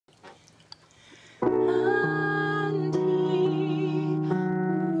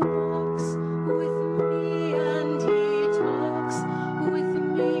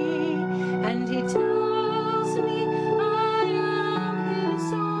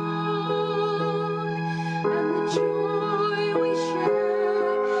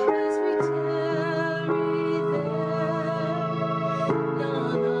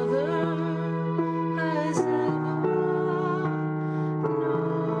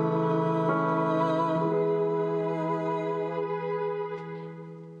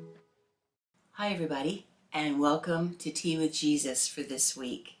Hi everybody, and welcome to Tea with Jesus for this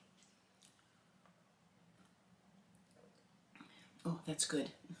week. Oh, that's good.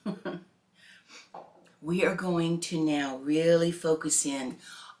 We are going to now really focus in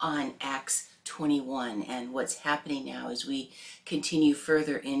on Acts 21 and what's happening now as we continue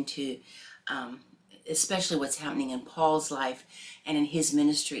further into especially what's happening in Paul's life and in his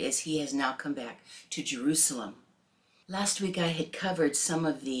ministry as he has now come back to Jerusalem. Last week I had covered some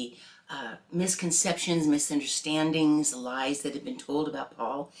of the misconceptions, misunderstandings, lies that have been told about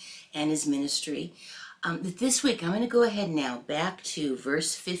Paul and his ministry. But this week I'm going to go ahead now back to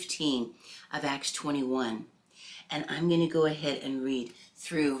verse 15 of Acts 21, and I'm going to go ahead and read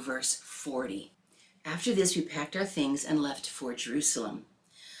through verse 40. After this we packed our things and left for Jerusalem.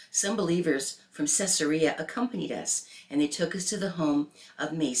 Some believers from Caesarea accompanied us, and they took us to the home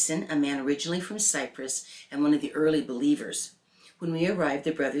of Mason, a man originally from Cyprus and one of the early believers. When we arrived,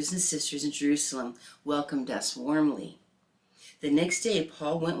 the brothers and sisters in Jerusalem welcomed us warmly. The next day,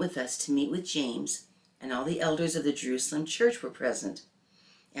 Paul went with us to meet with James, and all the elders of the Jerusalem church were present.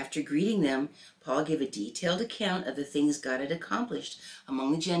 After greeting them, Paul gave a detailed account of the things God had accomplished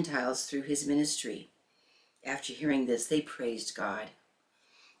among the Gentiles through his ministry. After hearing this, they praised God.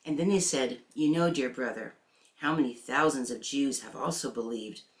 And then they said, "You know, dear brother, how many thousands of Jews have also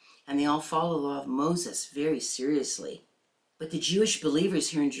believed, and they all follow the law of Moses very seriously. But the Jewish believers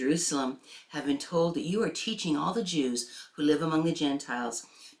here in Jerusalem have been told that you are teaching all the Jews who live among the Gentiles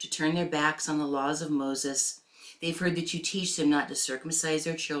to turn their backs on the laws of Moses. They've heard that you teach them not to circumcise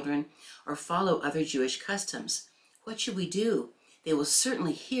their children or follow other Jewish customs. What should we do? They will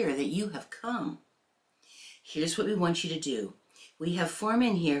certainly hear that you have come. Here's what we want you to do. We have 4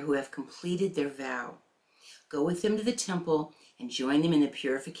 men here who have completed their vow. Go with them to the temple and join them in the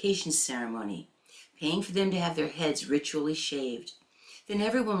purification ceremony, paying for them to have their heads ritually shaved. Then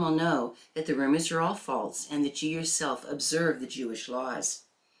everyone will know that the rumors are all false and that you yourself observe the Jewish laws.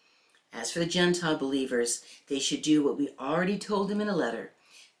 As for the Gentile believers, they should do what we already told them in a letter.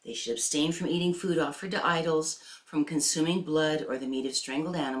 They should abstain from eating food offered to idols, from consuming blood or the meat of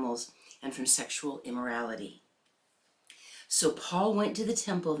strangled animals, and from sexual immorality." So Paul went to the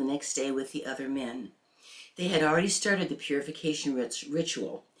temple the next day with the other men. They had already started the purification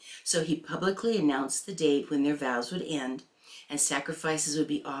ritual, so he publicly announced the date when their vows would end and sacrifices would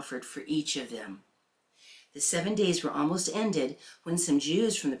be offered for each of them. The 7 days were almost ended when some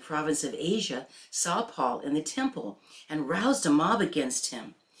Jews from the province of Asia saw Paul in the temple and roused a mob against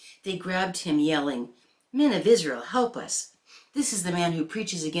him. They grabbed him, yelling, "Men of Israel, help us! This is the man who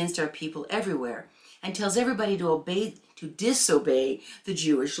preaches against our people everywhere and tells everybody to disobey the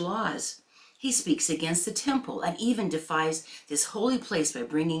Jewish laws. He speaks against the temple and even defies this holy place by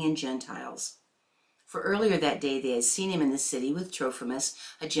bringing in Gentiles." For earlier that day they had seen him in the city with Trophimus,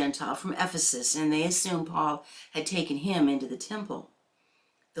 a Gentile from Ephesus, and they assumed Paul had taken him into the temple.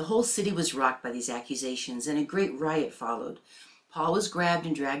 The whole city was rocked by these accusations, and a great riot followed. Paul was grabbed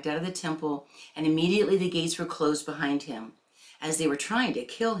and dragged out of the temple, and immediately the gates were closed behind him. As they were trying to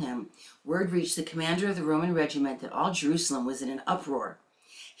kill him, word reached the commander of the Roman regiment that all Jerusalem was in an uproar.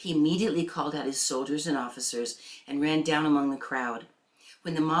 He immediately called out his soldiers and officers and ran down among the crowd.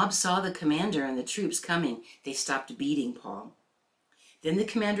 When the mob saw the commander and the troops coming, they stopped beating Paul. Then the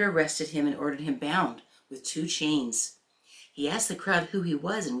commander arrested him and ordered him bound with 2 chains. He asked the crowd who he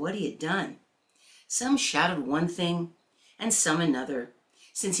was and what he had done. Some shouted one thing and some another.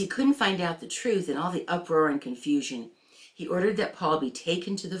 Since he couldn't find out the truth in all the uproar and confusion, he ordered that Paul be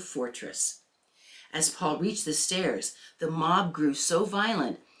taken to the fortress. As Paul reached the stairs, the mob grew so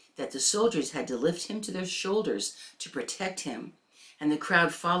violent that the soldiers had to lift him to their shoulders to protect him, and the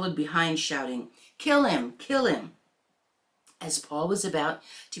crowd followed behind shouting, "Kill him! Kill him!" As Paul was about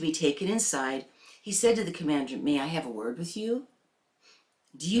to be taken inside, he said to the commander, "May I have a word with you?"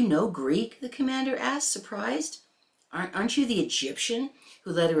 "Do you know Greek?" the commander asked, surprised. Aren't you the Egyptian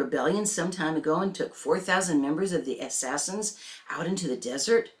who led a rebellion some time ago and took 4,000 members of the assassins out into the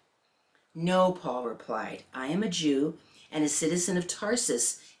desert?" "No," Paul replied. "I am a Jew and a citizen of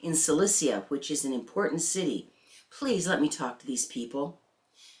Tarsus in Cilicia, which is an important city. Please let me talk to these people."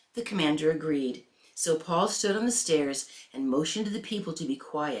 The commander agreed. So Paul stood on the stairs and motioned to the people to be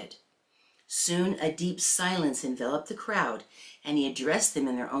quiet. Soon a deep silence enveloped the crowd, and he addressed them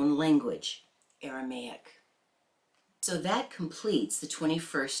in their own language, Aramaic. So that completes the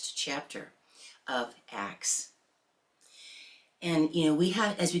 21st chapter of Acts. And, we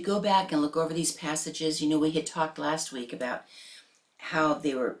have, as we go back and look over these passages, we had talked last week about how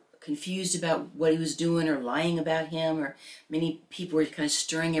they were confused about what he was doing or lying about him, or many people were kind of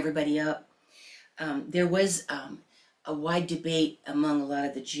stirring everybody up. There was a wide debate among a lot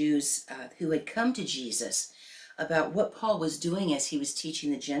of the Jews who had come to Jesus about what Paul was doing as he was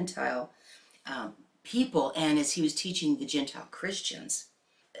teaching the Gentile people and as he was teaching the Gentile Christians.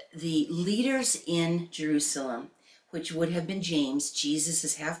 The leaders in Jerusalem, which would have been James,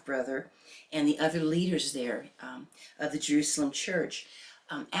 Jesus' half-brother, and the other leaders there of the Jerusalem church,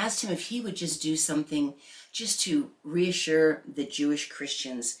 asked him if he would just do something just to reassure the Jewish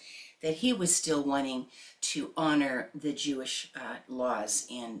Christians that he was still wanting to honor the Jewish laws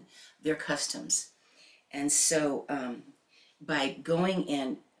and their customs. And so by going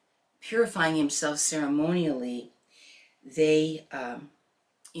and purifying himself ceremonially, they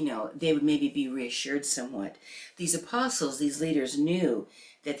they would maybe be reassured somewhat. These apostles, these leaders, knew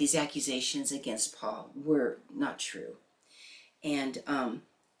that these accusations against Paul were not true. And,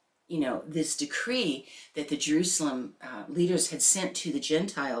 this decree that the Jerusalem leaders had sent to the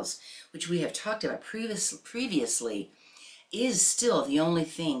Gentiles, which we have talked about previously, is still the only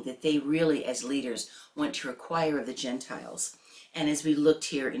thing that they really, as leaders, want to require of the Gentiles. And as we looked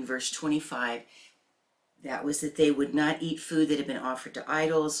here in verse 25, that was that they would not eat food that had been offered to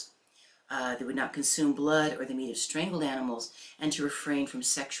idols, they would not consume blood or the meat of strangled animals, and to refrain from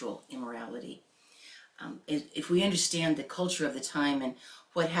sexual immorality. If we understand the culture of the time and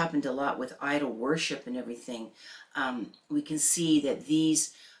what happened a lot with idol worship and everything, we can see that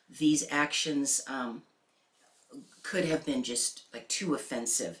these actions could have been just like too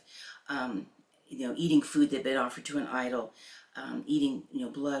offensive. Eating food that had been offered to an idol, eating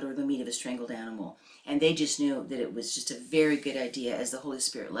blood or the meat of a strangled animal. And they just knew that it was just a very good idea, as the Holy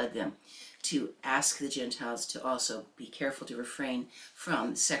Spirit led them, to ask the Gentiles to also be careful to refrain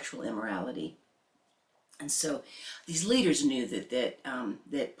from sexual immorality. And so these leaders knew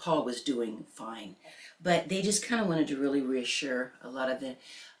that Paul was doing fine, but they just kind of wanted to really reassure a lot of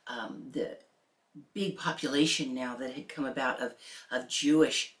the big population now that had come about of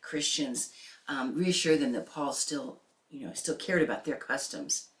Jewish Christians, reassure them that Paul still cared about their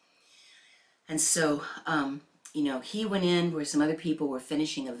customs. And so, he went in where some other people were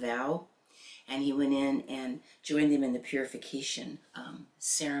finishing a vow, and he went in and joined them in the purification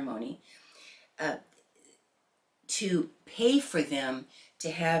ceremony. To pay for them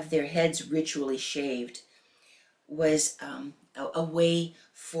to have their heads ritually shaved was a way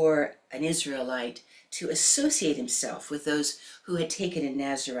for an Israelite to associate himself with those who had taken a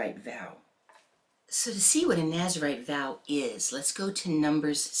Nazirite vow. So to see what a Nazirite vow is, let's go to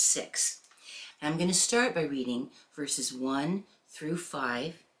Numbers 6. I'm going to start by reading verses 1 through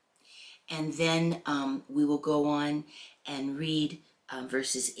 5, and then we will go on and read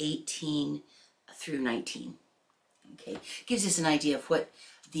verses 18 through 19. Okay, gives us an idea of what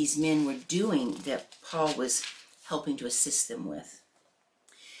these men were doing that Paul was helping to assist them with.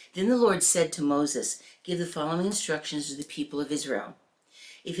 Then the Lord said to Moses, "Give the following instructions to the people of Israel.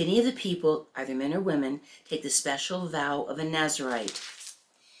 If any of the people, either men or women, take the special vow of a Nazirite,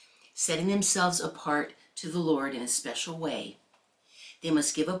 setting themselves apart to the Lord in a special way, they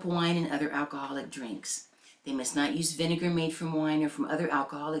must give up wine and other alcoholic drinks. They must not use vinegar made from wine or from other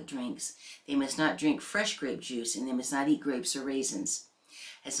alcoholic drinks. They must not drink fresh grape juice, and they must not eat grapes or raisins.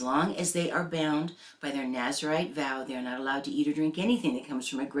 As long as they are bound by their Nazirite vow, they are not allowed to eat or drink anything that comes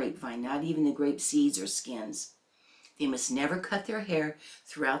from a grapevine, not even the grape seeds or skins. They must never cut their hair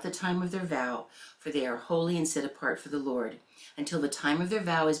throughout the time of their vow, for they are holy and set apart for the Lord. Until the time of their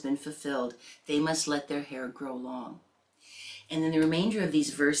vow has been fulfilled, they must let their hair grow long." And then the remainder of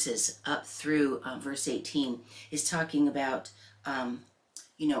these verses up through verse 18 is talking about,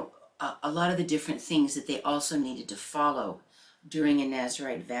 a lot of the different things that they also needed to follow during a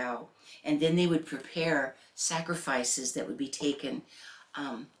Nazirite vow. And then they would prepare sacrifices that would be taken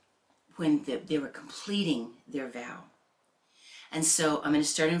when they were completing their vow. And so I'm going to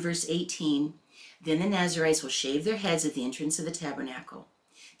start in verse 18. Then the Nazirites will shave their heads at the entrance of the tabernacle.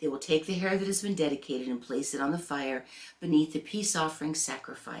 They will take the hair that has been dedicated and place it on the fire beneath the peace offering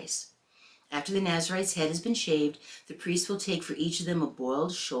sacrifice. After the Nazirite's head has been shaved, the priest will take for each of them a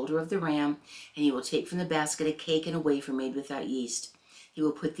boiled shoulder of the ram, and he will take from the basket a cake and a wafer made without yeast. He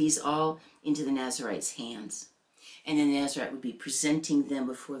will put these all into the Nazirite's hands. And then the Nazirite would be presenting them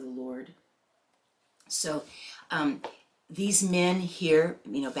before the Lord. So these men here,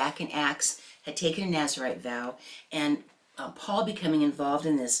 back in Acts, had taken a Nazirite vow, and Paul becoming involved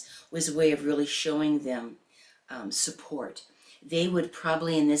in this was a way of really showing them support. They would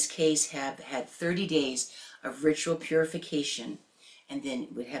probably, in this case, have had 30 days of ritual purification, and then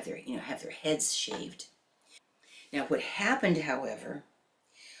would have their heads shaved. Now, what happened, however,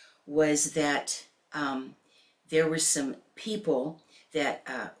 was that there were some people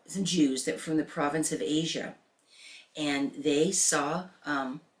some Jews that were from the province of Asia, and they saw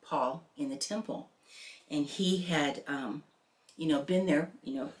Paul in the temple, and he had, been there,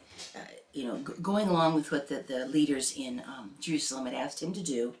 going along with what the leaders in Jerusalem had asked him to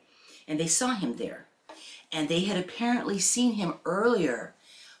do, and they saw him there. And they had apparently seen him earlier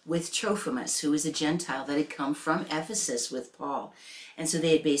with Trophimus, who was a Gentile that had come from Ephesus with Paul. And so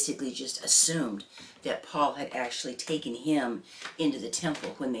they had basically just assumed that Paul had actually taken him into the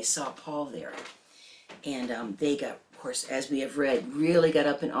temple when they saw Paul there. And they got, of course, as we have read, really got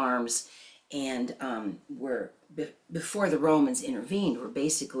up in arms, and before the Romans intervened, were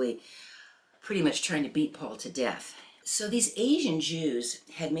basically pretty much trying to beat Paul to death. So these Asian Jews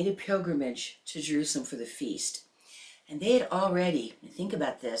had made a pilgrimage to Jerusalem for the feast. And they had already, think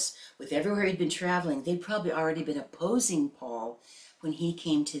about this, with everywhere he'd been traveling, they'd probably already been opposing Paul when he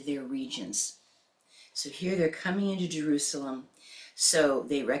came to their regions. So here they're coming into Jerusalem. So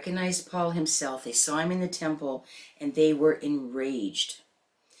they recognized Paul himself. They saw him in the temple, and they were enraged.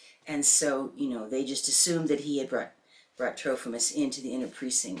 And so, they just assumed that he had brought Trophimus into the inner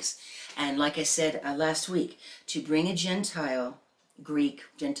precincts. And like I said last week, to bring a Gentile, Greek,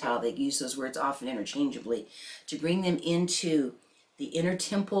 Gentile, they use those words often interchangeably, to bring them into the inner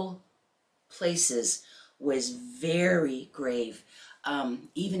temple places was very grave.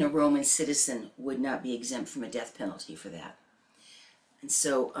 Even a Roman citizen would not be exempt from a death penalty for that. And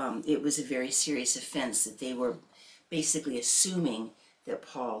so it was a very serious offense that they were basically assuming that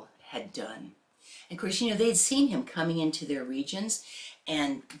Paul had done. And of course, they had seen him coming into their regions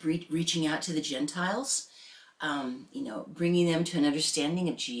and reaching out to the Gentiles, bringing them to an understanding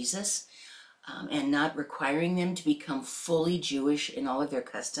of Jesus, and not requiring them to become fully Jewish in all of their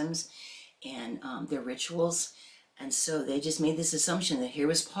customs and their rituals. And so they just made this assumption that here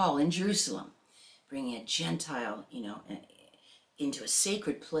was Paul in Jerusalem, bringing a Gentile, into a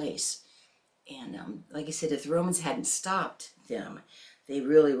sacred place. And like I said, if the Romans hadn't stopped them, they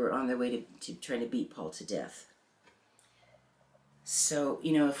really were on their way to trying to beat Paul to death. So,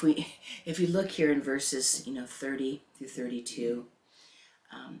 if we look here in verses, 30 through 32,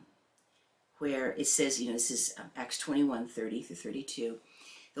 where it says, this is Acts 21, 30 through 32,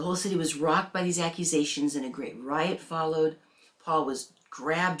 the whole city was rocked by these accusations, and a great riot followed. Paul was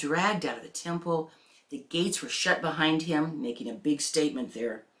dragged out of the temple. The gates were shut behind him, making a big statement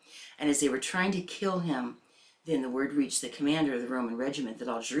there. And as they were trying to kill him, then the word reached the commander of the Roman regiment that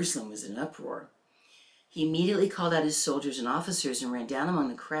all Jerusalem was in uproar. He immediately called out his soldiers and officers and ran down among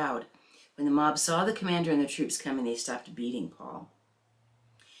the crowd. When the mob saw the commander and the troops coming, they stopped beating Paul.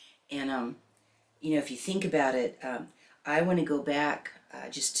 And, if you think about it, I want to go back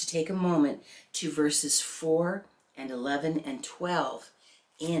just to take a moment to verses 4 and 11 and 12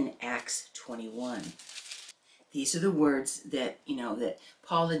 in Acts 21. These are the words that, that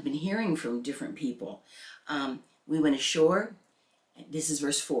Paul had been hearing from different people. We went ashore, this is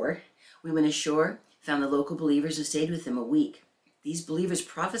verse 4, we went ashore, found the local believers and stayed with them a week. These believers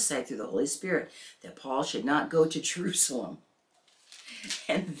prophesied through the Holy Spirit that Paul should not go to Jerusalem.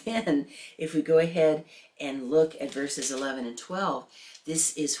 And then, if we go ahead and look at verses 11 and 12,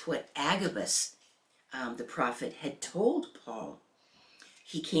 this is what Agabus, the prophet, had told Paul.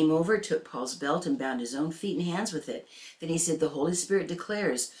 He came over, took Paul's belt, and bound his own feet and hands with it. Then he said, "The Holy Spirit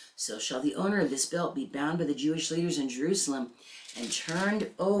declares, so shall the owner of this belt be bound by the Jewish leaders in Jerusalem and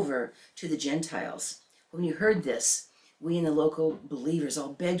turned over to the Gentiles." When you heard this, we and the local believers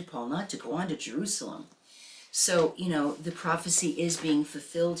all begged Paul not to go on to Jerusalem. So, the prophecy is being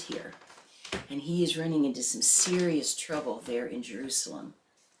fulfilled here. And he is running into some serious trouble there in Jerusalem.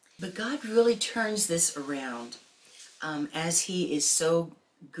 But God really turns this around, as he is so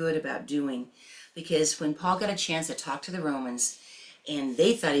good about doing. Because when Paul got a chance to talk to the Romans, and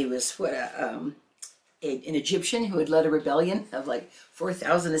they thought he was, an Egyptian who had led a rebellion of like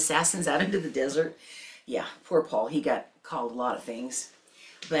 4,000 assassins out into the desert. Yeah, poor Paul. He got called a lot of things.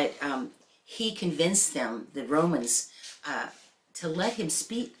 But he convinced them, the Romans, to let him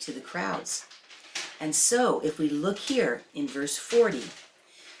speak to the crowds. And so, if we look here in verse 40,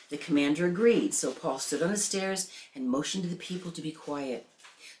 the commander agreed. So Paul stood on the stairs and motioned to the people to be quiet.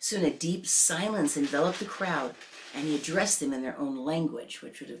 Soon a deep silence enveloped the crowd, and he addressed them in their own language,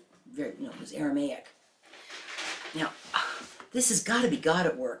 which would have was Aramaic. Now, this has got to be God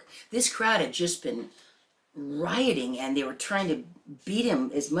at work. This crowd had just been rioting, and they were trying to beat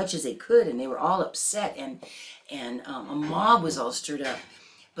him as much as they could, and they were all upset, and a mob was all stirred up.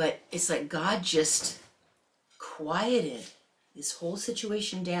 But it's like God just quieted this whole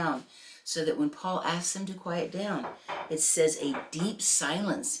situation down, so that when Paul asks them to quiet down, it says a deep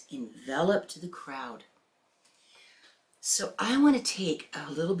silence enveloped the crowd. So I want to take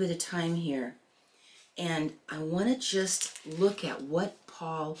a little bit of time here And I want to just look at what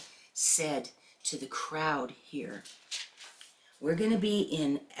Paul said to the crowd here. We're going to be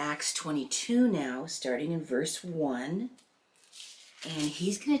in Acts 22 now, starting in verse 1. And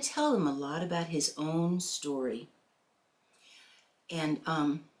he's going to tell them a lot about his own story. And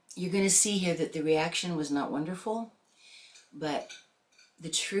you're going to see here that the reaction was not wonderful, but the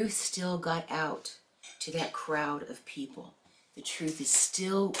truth still got out to that crowd of people. The truth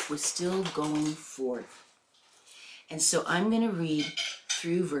was still going forth. And so I'm going to read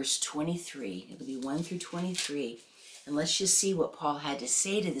through verse 23. It'll be 1 through 23. And let's just see what Paul had to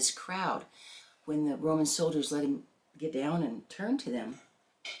say to this crowd when the Roman soldiers let him get down and turn to them.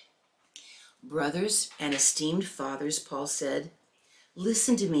 Brothers and esteemed fathers, Paul said,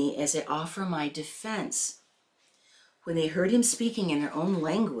 listen to me as I offer my defense. When they heard him speaking in their own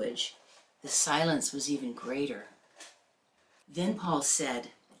language, the silence was even greater. Then Paul said,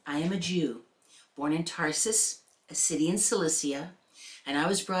 I am a Jew, born in Tarsus, a city in Cilicia, and I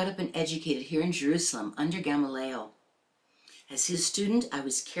was brought up and educated here in Jerusalem under Gamaliel. As his student, I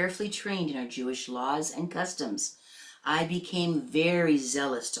was carefully trained in our Jewish laws and customs. I became very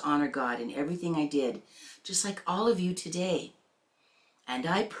zealous to honor God in everything I did, just like all of you today. And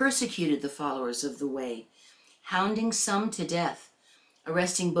I persecuted the followers of the way, hounding some to death,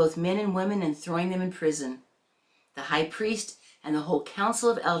 arresting both men and women and throwing them in prison. The high priest and the whole council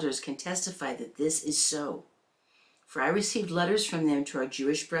of elders can testify that this is so. For I received letters from them to our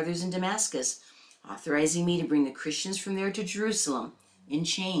Jewish brothers in Damascus, authorizing me to bring the Christians from there to Jerusalem in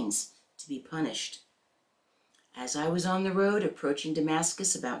chains to be punished. As I was on the road approaching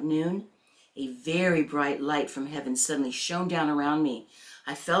Damascus about noon, a very bright light from heaven suddenly shone down around me.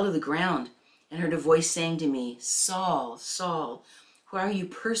 I fell to the ground and heard a voice saying to me, Saul, Saul, why are you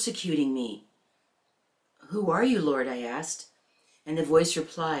persecuting me? Who are you, Lord? I asked. And the voice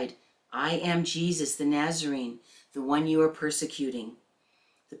replied, I am Jesus the Nazarene, the one you are persecuting.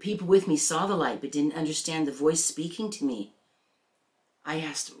 The people with me saw the light but didn't understand the voice speaking to me. I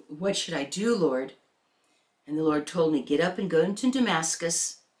asked, what should I do, Lord? And the Lord told me, get up and go into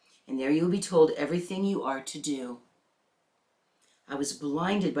Damascus, and there you will be told everything you are to do. I was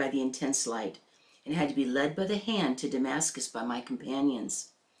blinded by the intense light and had to be led by the hand to Damascus by my companions.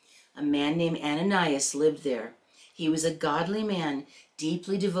 A man named Ananias lived there. He was a godly man,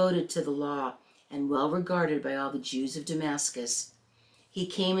 deeply devoted to the law and well regarded by all the Jews of Damascus. He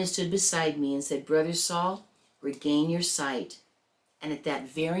came and stood beside me and said, Brother Saul, regain your sight. And at that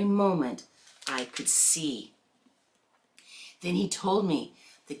very moment, I could see. Then he told me,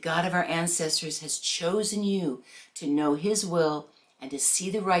 the God of our ancestors has chosen you to know his will and to see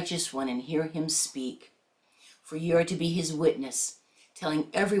the righteous one and hear him speak. For you are to be his witness, telling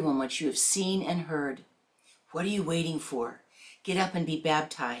everyone what you have seen and heard. What are you waiting for? Get up and be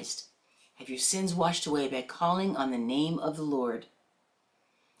baptized. Have your sins washed away by calling on the name of the Lord.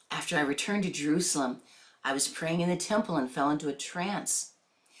 After I returned to Jerusalem, I was praying in the temple and fell into a trance.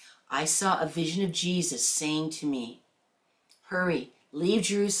 I saw a vision of Jesus saying to me, hurry, leave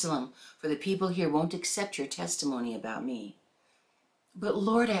Jerusalem, for the people here won't accept your testimony about me. But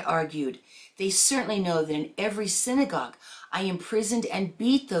Lord, I argued, they certainly know that in every synagogue I imprisoned and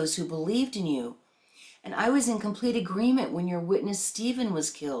beat those who believed in you. And I was in complete agreement when your witness Stephen was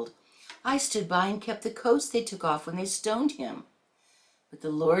killed. I stood by and kept the coats they took off when they stoned him. But the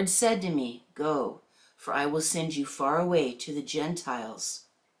Lord said to me, go, for I will send you far away to the Gentiles.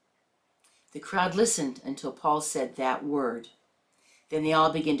 The crowd listened until Paul said that word. Then they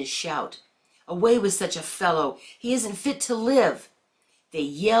all began to shout, away with such a fellow! He isn't fit to live! They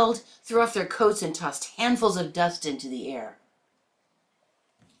yelled, threw off their coats, and tossed handfuls of dust into the air.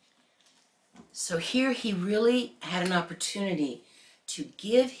 So here he really had an opportunity to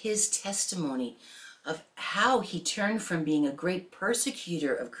give his testimony of how he turned from being a great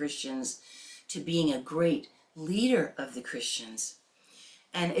persecutor of Christians to being a great leader of the Christians.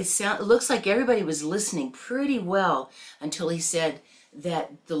 And it looks like everybody was listening pretty well until he said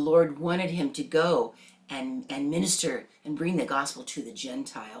that the Lord wanted him to go and minister and bring the gospel to the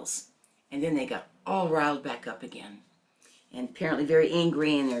Gentiles. And then they got all riled back up again. And apparently very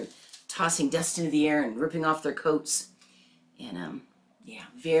angry, and they're tossing dust into the air and ripping off their coats. And yeah,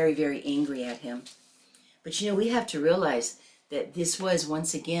 very, very angry at him. But you know, we have to realize that this was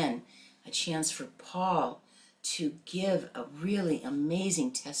once again a chance for Paul to give a really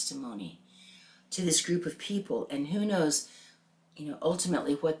amazing testimony to this group of people. And who knows, you know,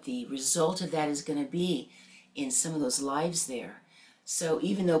 ultimately what the result of that is going to be in some of those lives there. So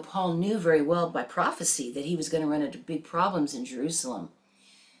even though Paul knew very well by prophecy that he was going to run into big problems in Jerusalem,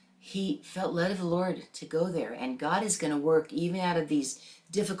 he felt led of the Lord to go there. And God is going to work even out of these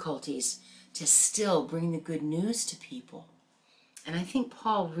difficulties to still bring the good news to people. And I think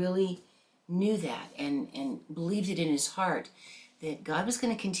Paul really knew that and believed it in his heart, that God was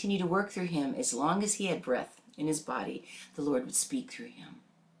going to continue to work through him as long as he had breath in his body. The Lord would speak through him.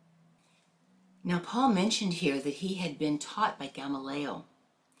 Now, Paul mentioned here that he had been taught by Gamaliel.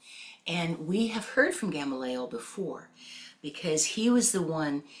 And we have heard from Gamaliel before, because he was the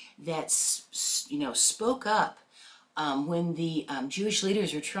one that spoke up when the Jewish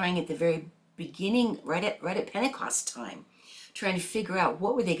leaders were trying at the very beginning, right at Pentecost time, trying to figure out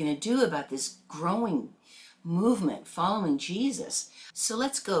what were they going to do about this growing movement following Jesus. So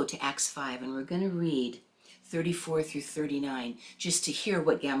let's go to Acts 5, and we're going to read 34 through 39 just to hear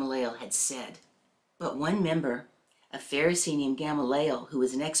what Gamaliel had said. But one member, a Pharisee named Gamaliel, who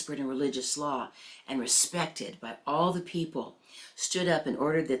was an expert in religious law and respected by all the people, stood up and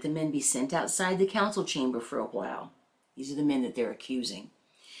ordered that the men be sent outside the council chamber for a while. These are the men that they're accusing.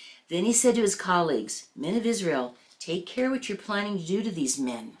 Then he said to his colleagues, "Men of Israel, take care what you're planning to do to these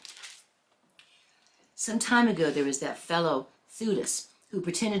men. Some time ago there was that fellow Theudas who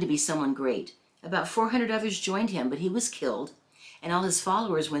pretended to be someone great. About 400 others joined him, but he was killed, and all his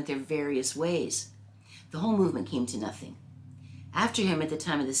followers went their various ways. The whole movement came to nothing. After him, at the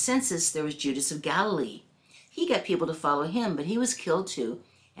time of the census, there was Judas of Galilee. He got people to follow him, but he was killed too,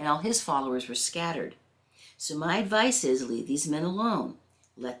 and all his followers were scattered. So my advice is, leave these men alone.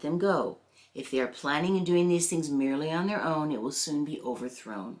 Let them go. If they are planning and doing these things merely on their own, it will soon be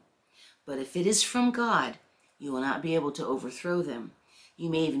overthrown. But if it is from God, you will not be able to overthrow them. You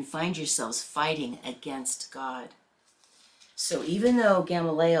may even find yourselves fighting against God." So even though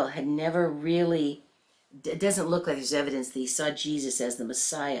Gamaliel had never really, it doesn't look like there's evidence that he saw Jesus as the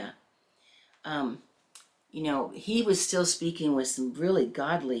Messiah, he was still speaking with some really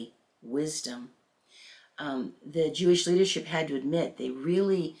godly wisdom. The Jewish leadership had to admit they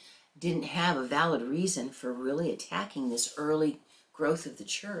really didn't have a valid reason for really attacking this early growth of the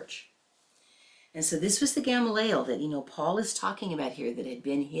church. And so this was the Gamaliel that, Paul is talking about here, that had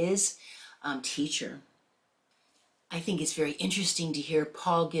been his teacher. I think it's very interesting to hear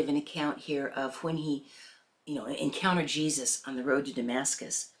Paul give an account here of when he, encountered Jesus on the road to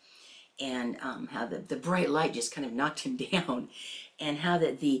Damascus, and how the bright light just kind of knocked him down, and how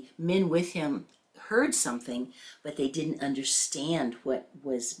that the men with him heard something, but they didn't understand what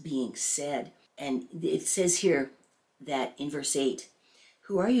was being said. And it says here that in verse 8,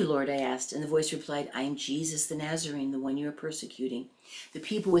 "Who are you, Lord?" I asked. And the voice replied, "I am Jesus the Nazarene, the one you are persecuting." The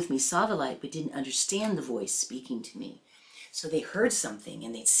people with me saw the light, but didn't understand the voice speaking to me. So they heard something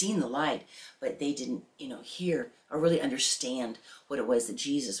and they'd seen the light, but they didn't, hear or really understand what it was that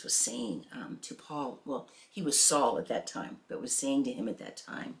Jesus was saying to Paul. Well, he was Saul at that time, but was saying to him at that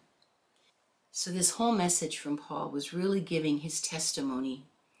time. So this whole message from Paul was really giving his testimony,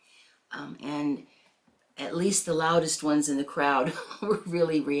 and at least the loudest ones in the crowd were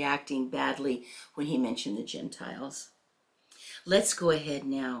really reacting badly when he mentioned the Gentiles. Let's go ahead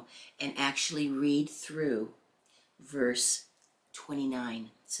now and actually read through verse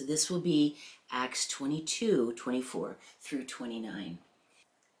 29. So this will be Acts 22, 24 through 29.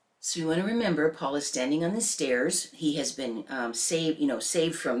 So we want to remember, Paul is standing on the stairs. He has been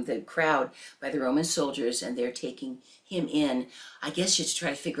saved from the crowd by the Roman soldiers, and they're taking him in, I guess, just to try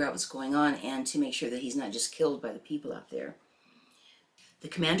to figure out what's going on and to make sure that he's not just killed by the people out there. The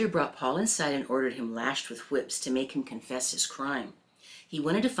commander brought Paul inside and ordered him lashed with whips to make him confess his crime. He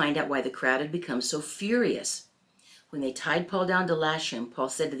wanted to find out why the crowd had become so furious. When they tied Paul down to lash him, Paul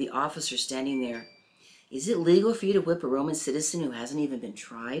said to the officer standing there, "Is it legal for you to whip a Roman citizen who hasn't even been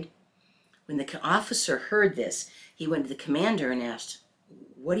tried?" When the officer heard this, he went to the commander and asked,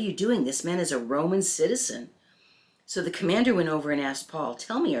 "What are you doing? This man is a Roman citizen." So the commander went over and asked Paul,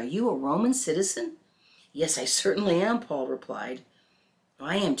 "Tell me, are you a Roman citizen?" "Yes, I certainly am," Paul replied.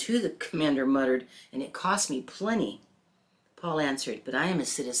 "I am too," the commander muttered, "and it cost me plenty." Paul answered, "But I am a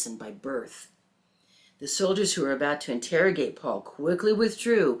citizen by birth." The soldiers who were about to interrogate Paul quickly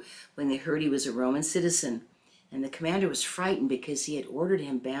withdrew when they heard he was a Roman citizen, and the commander was frightened because he had ordered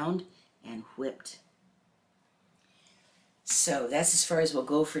him bound and whipped. So that's as far as we'll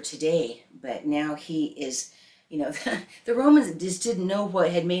go for today. But now he is, the Romans just didn't know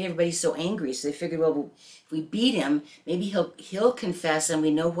what had made everybody so angry. So they figured, well, if we beat him, maybe he'll confess and we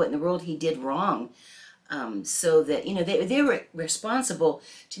know what in the world he did wrong. So that, they were responsible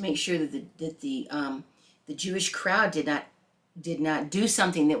to make sure that the Jewish crowd did not do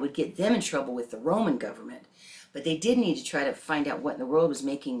something that would get them in trouble with the Roman government. But they did need to try to find out what in the world was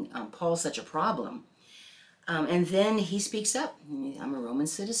making Paul such a problem. And then he speaks up. "I'm a Roman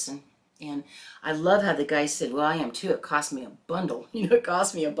citizen." And I love how the guy said, "Well, I am too. It cost me a bundle." It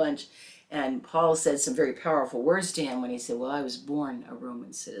cost me a bunch. And Paul said some very powerful words to him when he said, well, I was born a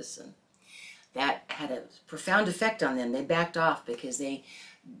Roman citizen. That had a profound effect on them. They backed off because they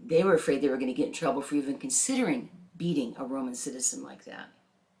were afraid they were going to get in trouble for even considering beating a Roman citizen like that.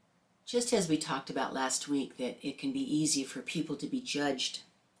 Just as we talked about last week, that it can be easy for people to be judged,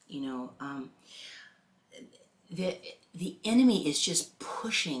 you know, the enemy is just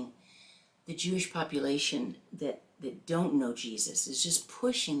pushing the Jewish population that don't know Jesus, is just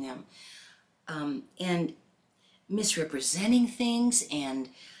pushing them and misrepresenting things and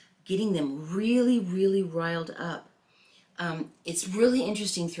getting them really, really riled up. It's really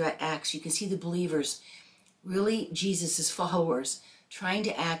interesting throughout Acts. You can see the believers, really Jesus's followers, trying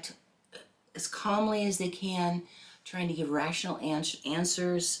to act as calmly as they can, trying to give rational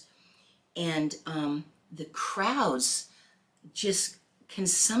answers, and the crowds just can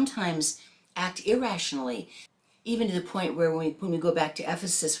sometimes act irrationally, even to the point where when we go back to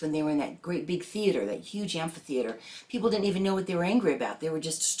Ephesus, when they were in that great big theater, that huge amphitheater, people didn't even know what they were angry about. They were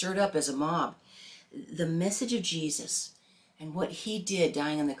just stirred up as a mob. The message of Jesus and what he did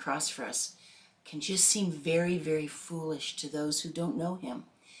dying on the cross for us can just seem very, very foolish to those who don't know him,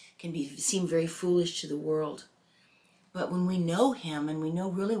 seem very foolish to the world. But when we know him and we know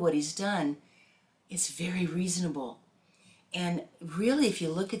really what he's done, it's very reasonable. And really, if you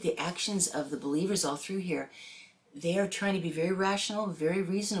look at the actions of the believers all through here, they are trying to be very rational, very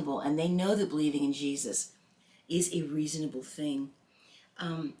reasonable, and they know that believing in Jesus is a reasonable thing.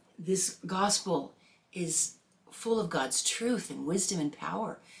 This gospel is full of God's truth and wisdom and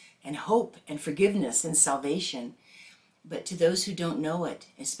power and hope and forgiveness and salvation. But to those who don't know it,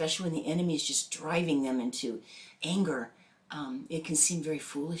 especially when the enemy is just driving them into anger, it can seem very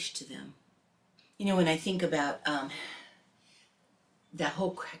foolish to them. You know, when I think about that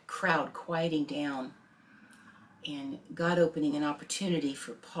whole crowd quieting down and God opening an opportunity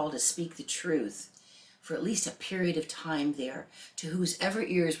for Paul to speak the truth for at least a period of time there to whosever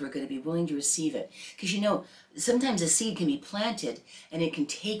ears were going to be willing to receive it. Because, you know, sometimes a seed can be planted and it can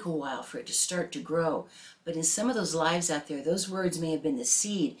take a while for it to start to grow. But in some of those lives out there, those words may have been the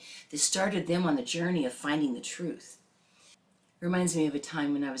seed that started them on the journey of finding the truth. It reminds me of a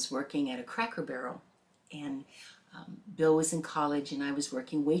time when I was working at a Cracker Barrel, and Bill was in college and I was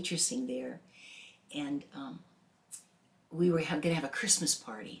working waitressing there, and we were going to have a Christmas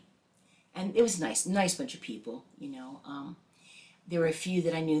party, and it was nice bunch of people, you know. There were a few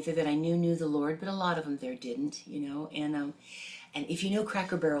that I knew knew the Lord, but a lot of them there didn't, you know. And if you know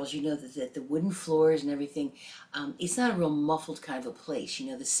Cracker Barrels, you know that the wooden floors and everything, it's not a real muffled kind of a place,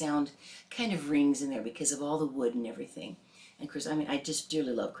 you know. The sound kind of rings in there because of all the wood and everything. And of course, I mean, I just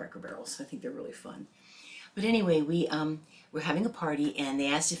dearly love Cracker Barrels. I think they're really fun. But anyway, we were having a party, and they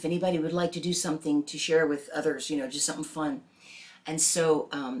asked if anybody would like to do something to share with others, you know, just something fun. And so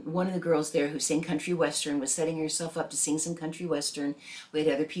one of the girls there who sang country western was setting herself up to sing some country western. We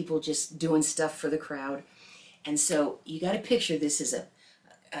had other people just doing stuff for the crowd. And so you got to picture this as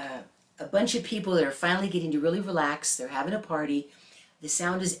a bunch of people that are finally getting to really relax. They're having a party. The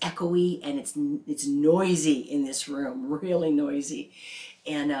sound is echoey, and it's noisy in this room, really noisy.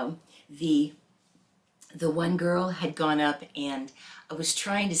 And the one girl had gone up and was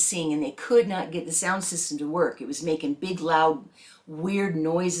trying to sing, and they could not get the sound system to work. It was making big, loud, weird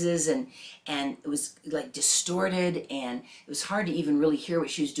noises, and it was like distorted, and it was hard to even really hear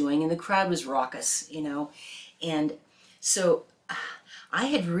what she was doing, and the crowd was raucous, you know. And so I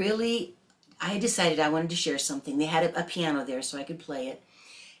had decided I wanted to share something. They had a piano there so I could play it,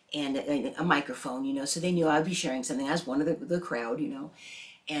 and a microphone, you know, so they knew I'd be sharing something. I was one of the crowd, you know.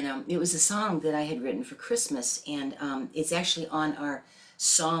 And it was a song that I had written for Christmas, and it's actually on our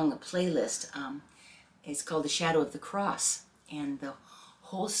song playlist. It's called The Shadow of the Cross, and the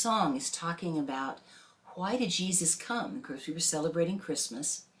whole song is talking about why did Jesus come? Of course, we were celebrating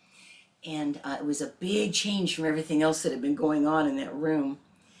Christmas, and it was a big change from everything else that had been going on in that room.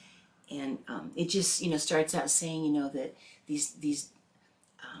 And it just, you know, starts out saying, you know, that these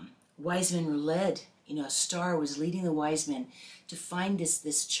wise men were led. You know, a star was leading the wise men to find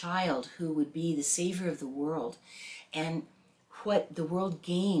this child who would be the savior of the world. And what the world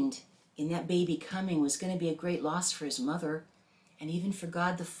gained in that baby coming was going to be a great loss for his mother and even for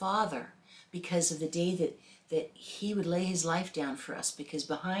God the Father, because of the day that he would lay his life down for us. Because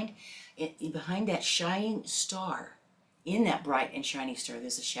behind that shining star, in that bright and shining star,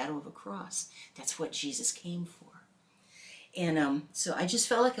 there's a shadow of a cross. That's what Jesus came for. And so I just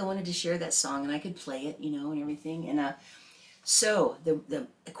felt like I wanted to share that song, and I could play it, you know, and everything. And so the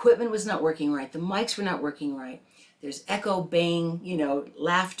equipment was not working right. The mics were not working right. There's echo, bang, you know,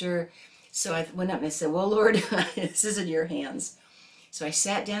 laughter. So I went up and I said, well, Lord, this is in your hands. So I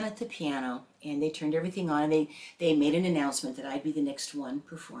sat down at the piano, and they turned everything on, and they made an announcement that I'd be the next one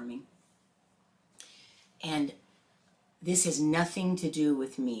performing. And this has nothing to do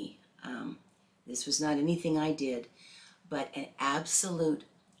with me. This was not anything I did, but an absolute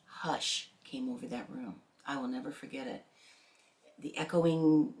hush came over that room. I will never forget it. The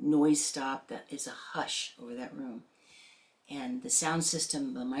echoing noise stopped. It's a hush over that room. And the sound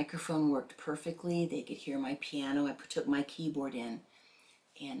system, the microphone worked perfectly. They could hear my piano. I took my keyboard in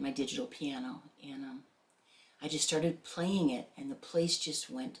and my digital piano. And I just started playing it, and the place just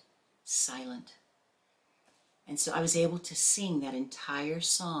went silent. And so I was able to sing that entire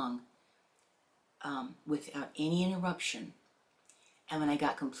song without any interruption. And when I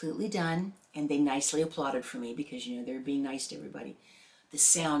got completely done, and they nicely applauded for me because, you know, they were being nice to everybody, the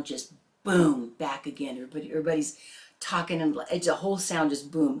sound just boomed back again. Everybody's talking, and the whole sound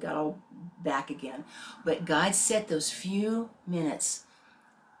just boomed, got all back again. But God set those few minutes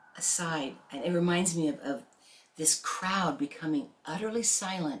aside, and it reminds me of this crowd becoming utterly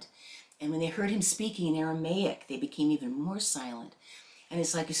silent. And when they heard him speaking in Aramaic, they became even more silent. And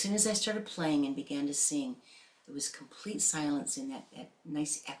it's like as soon as I started playing and began to sing, there was complete silence in that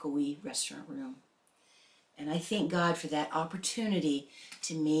nice echoey restaurant room. And I thank God for that opportunity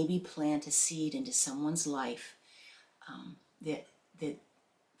to maybe plant a seed into someone's life, that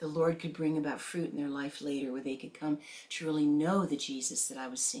the Lord could bring about fruit in their life later, where they could come to really know the Jesus that I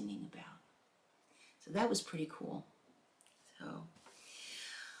was singing about. So that was pretty cool. So,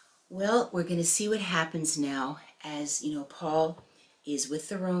 well, we're going to see what happens now as, you know, Paul is with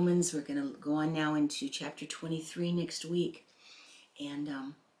the Romans. We're going to go on now into chapter 23 next week, and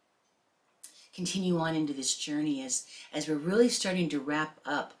continue on into this journey as we're really starting to wrap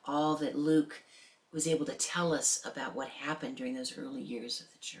up all that Luke was able to tell us about what happened during those early years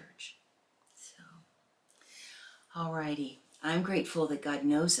of the church. So, alrighty. I'm grateful that God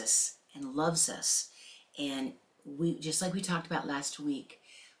knows us and loves us, and we, just like we talked about last week,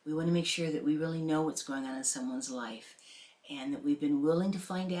 we want to make sure that we really know what's going on in someone's life, and that we've been willing to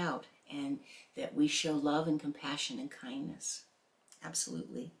find out, and that we show love and compassion and kindness.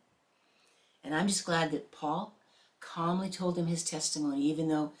 Absolutely. And I'm just glad that Paul calmly told them his testimony, even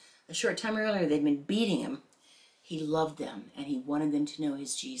though a short time earlier they'd been beating him. He loved them, and he wanted them to know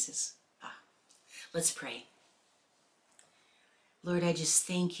his Jesus. Let's pray. Lord, I just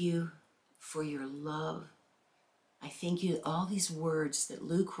thank you for your love. I thank you that all these words that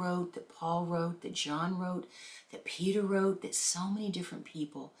Luke wrote, that Paul wrote, that John wrote, that Peter wrote, that so many different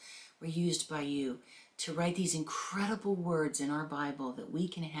people were used by you to write these incredible words in our Bible that we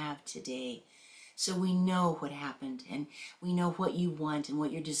can have today. So we know what happened, and we know what you want and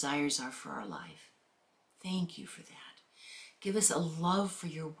what your desires are for our life. Thank you for that. Give us a love for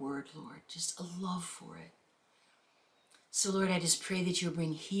your word, Lord, just a love for it. So, Lord, I just pray that you'll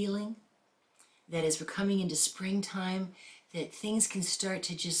bring healing, that as we're coming into springtime, that things can start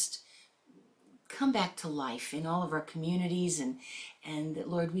to just come back to life in all of our communities, and that,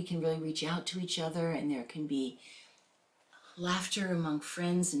 Lord, we can really reach out to each other, and there can be laughter among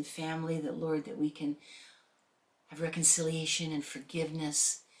friends and family, that, Lord, that we can have reconciliation and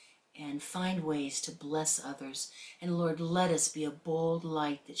forgiveness and find ways to bless others. And, Lord, let us be a bold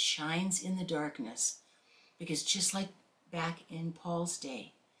light that shines in the darkness, because just like back in Paul's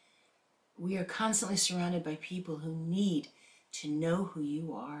day, we are constantly surrounded by people who need to know who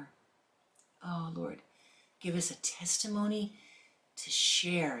you are. Oh, Lord, give us a testimony to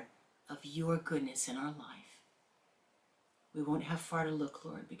share of your goodness in our life. We won't have far to look,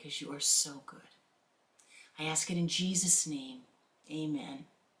 Lord, because you are so good. I ask it in Jesus' name. Amen.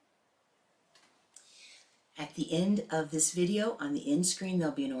 At the end of this video, on the end screen,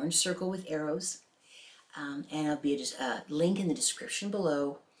 there'll be an orange circle with arrows, and there'll be a link in the description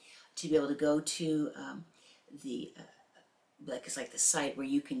below to be able to go to it's like the site where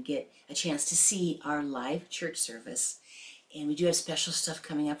you can get a chance to see our live church service. And we do have special stuff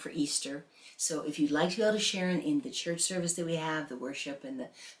coming up for Easter. So if you'd like to be able to share in the church service that we have, the worship and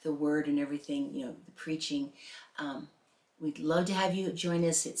the word and everything, you know, the preaching, we'd love to have you join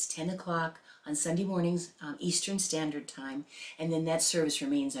us. It's 10 o'clock on Sunday mornings, Eastern Standard Time. And then that service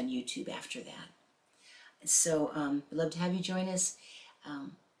remains on YouTube after that. So we'd love to have you join us.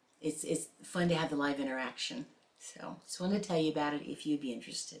 It's fun to have the live interaction. So just wanted to tell you about it if you'd be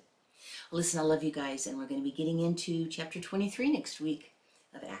interested. Well, listen, I love you guys, and we're going to be getting into chapter 23 next week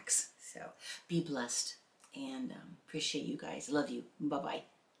of Acts. So be blessed, and appreciate you guys. Love you. Bye-bye.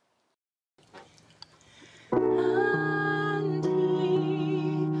 And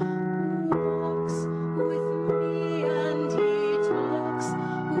he walks with me, and he talks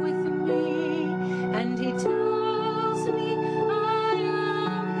with me, and he